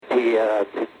be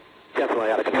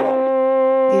definitely out of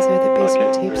control. These are the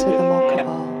basement tapes of the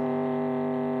Molcabal.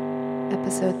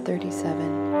 Episode 37, In a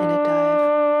Dive.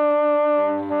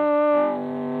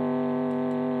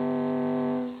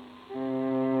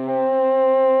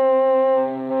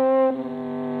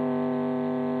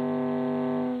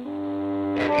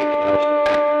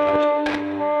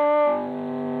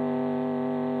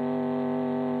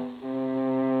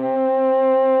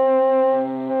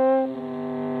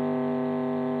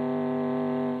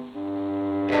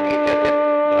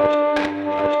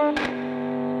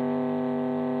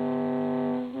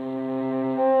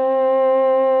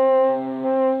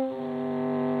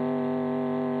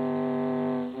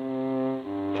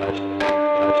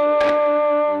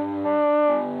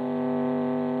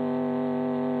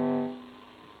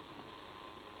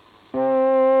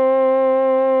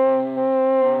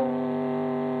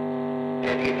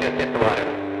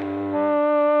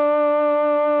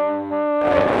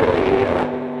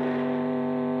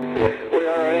 We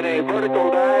are in a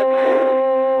vertical dive,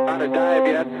 not a dive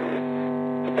yet,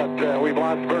 but we've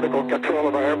lost vertical control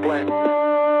of our airplane.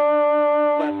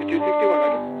 Alaska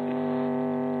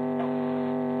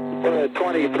 261, we're at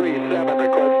 23.7,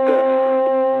 request,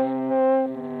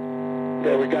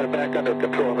 yeah, we got it back under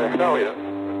control there. Oh, yeah.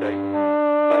 Okay.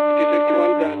 Alaska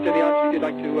 261, steady altitude you'd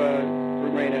like to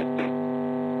remain at.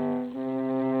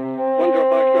 10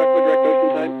 Foxtrot, good direct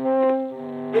ocean side.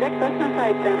 Direct ocean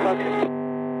side, 10 Fox.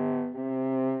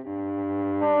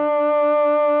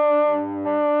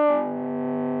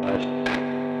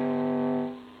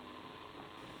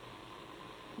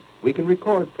 We can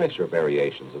record pressure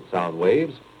variations of sound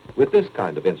waves with this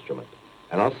kind of instrument,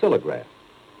 an oscillograph.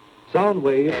 Sound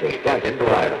waves are striking the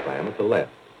diaphragm at the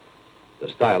left. The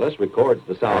stylus records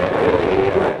the sound waves with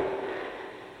the graph.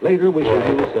 Later, we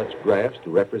shall use such graphs to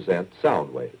represent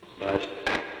sound waves.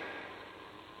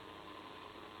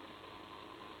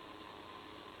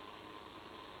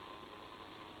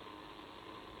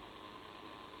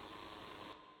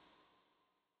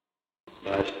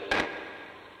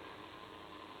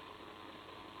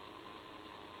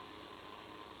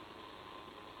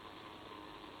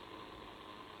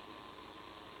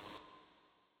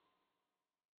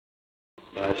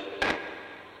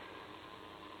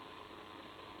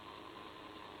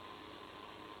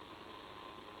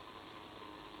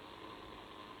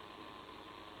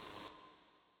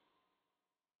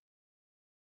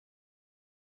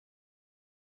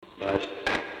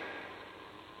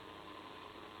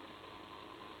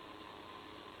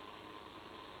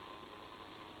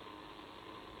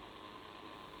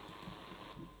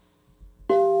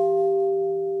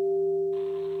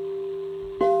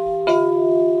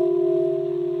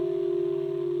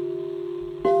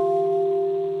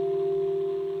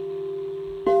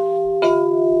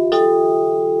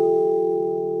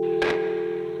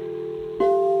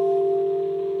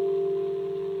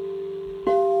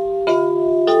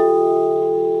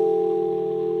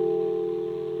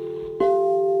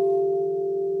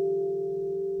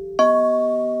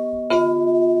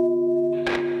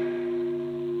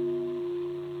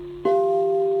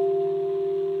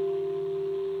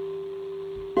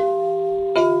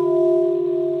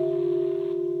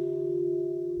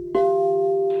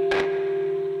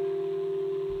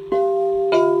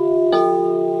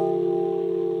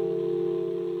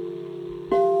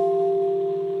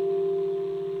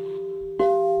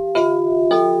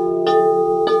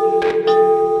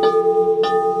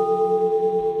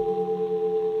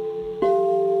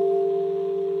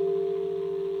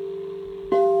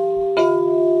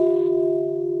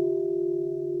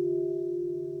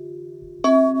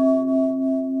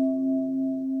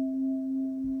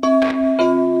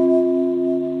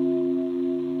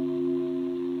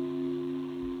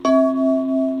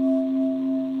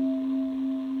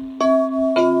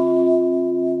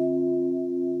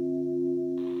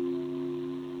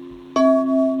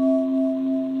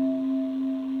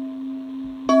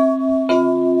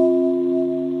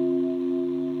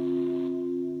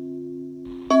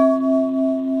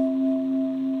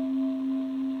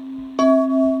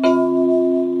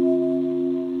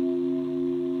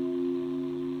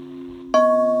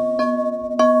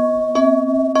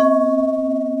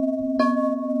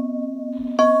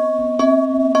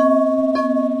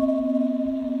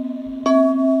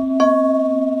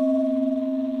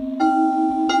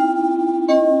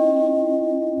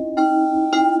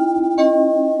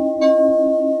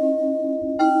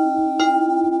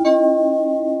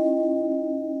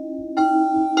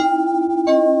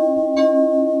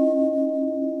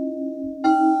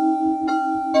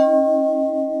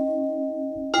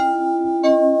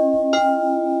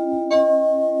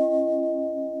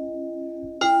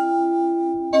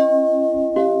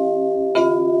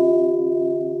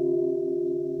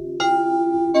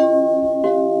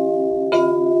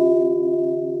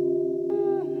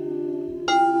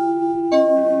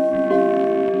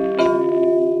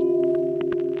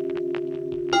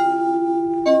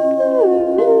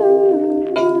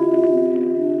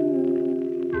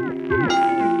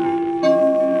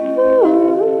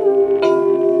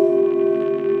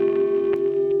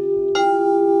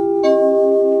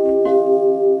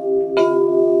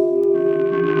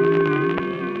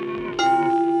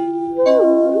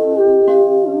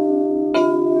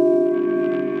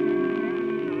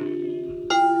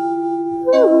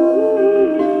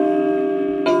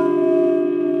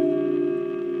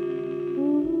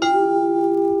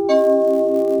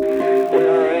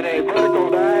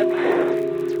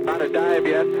 dive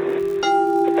yet,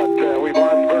 but we've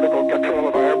lost vertical control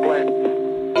of our airplane.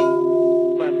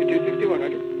 Alaska 261,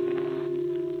 roger.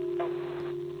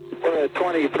 We're at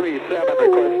 23.7,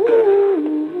 request.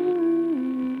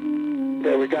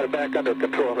 Yeah, we got it back under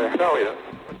control there. Oh, yeah.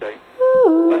 Okay.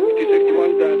 Alaska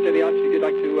 261, to the altitude you'd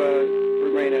like to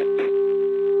remain at.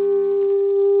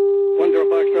 10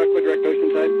 Foxtrot, clear direct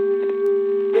Oceanside.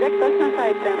 Direct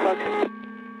Oceanside, 10 Fox.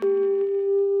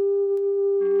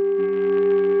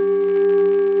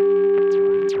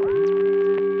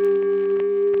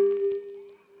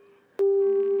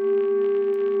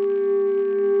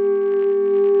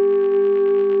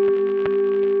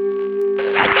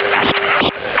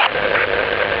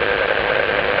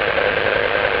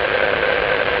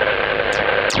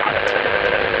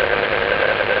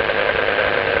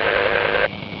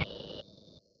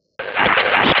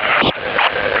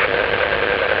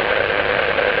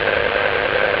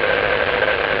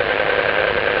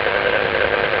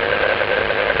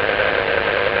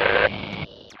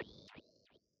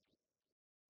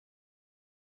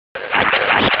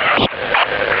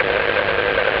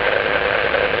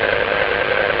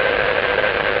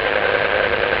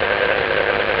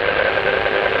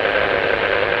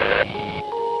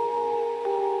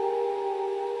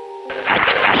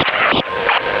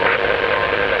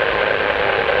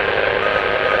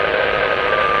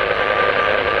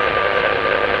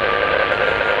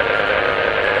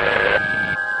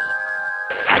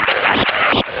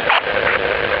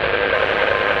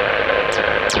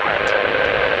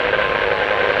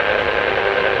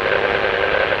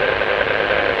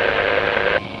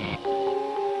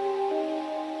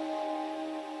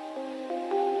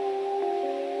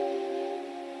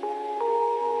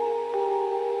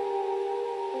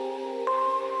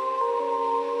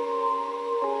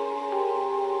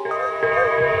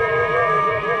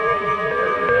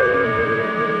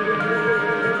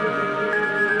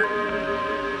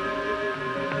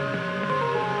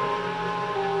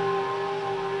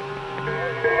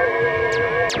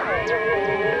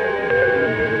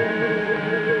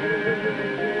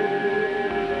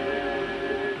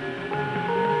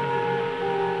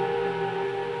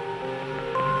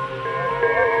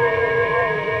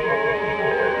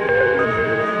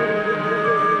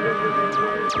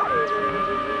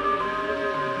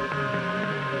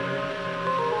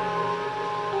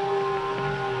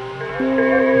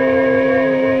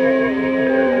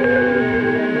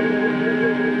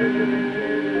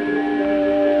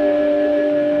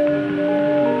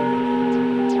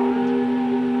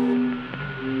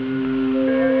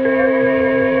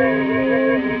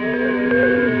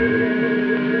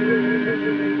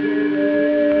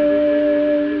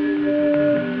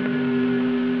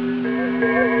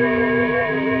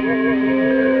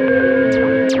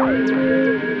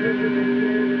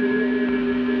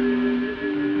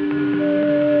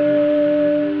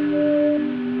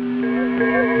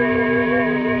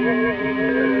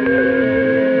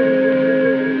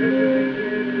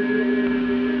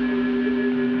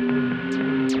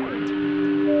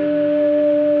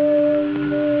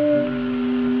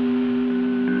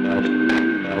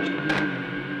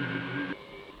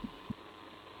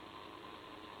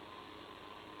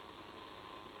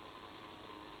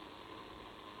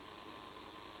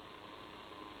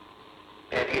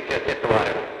 You just hit the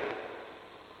water.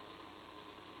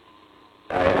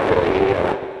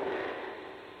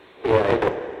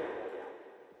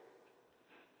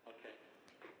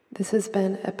 This has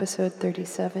been episode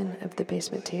 37 of the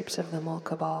Basement Tapes of the Mole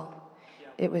Cabal.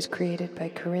 It was created by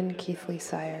Corinne Keithley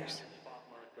Sires.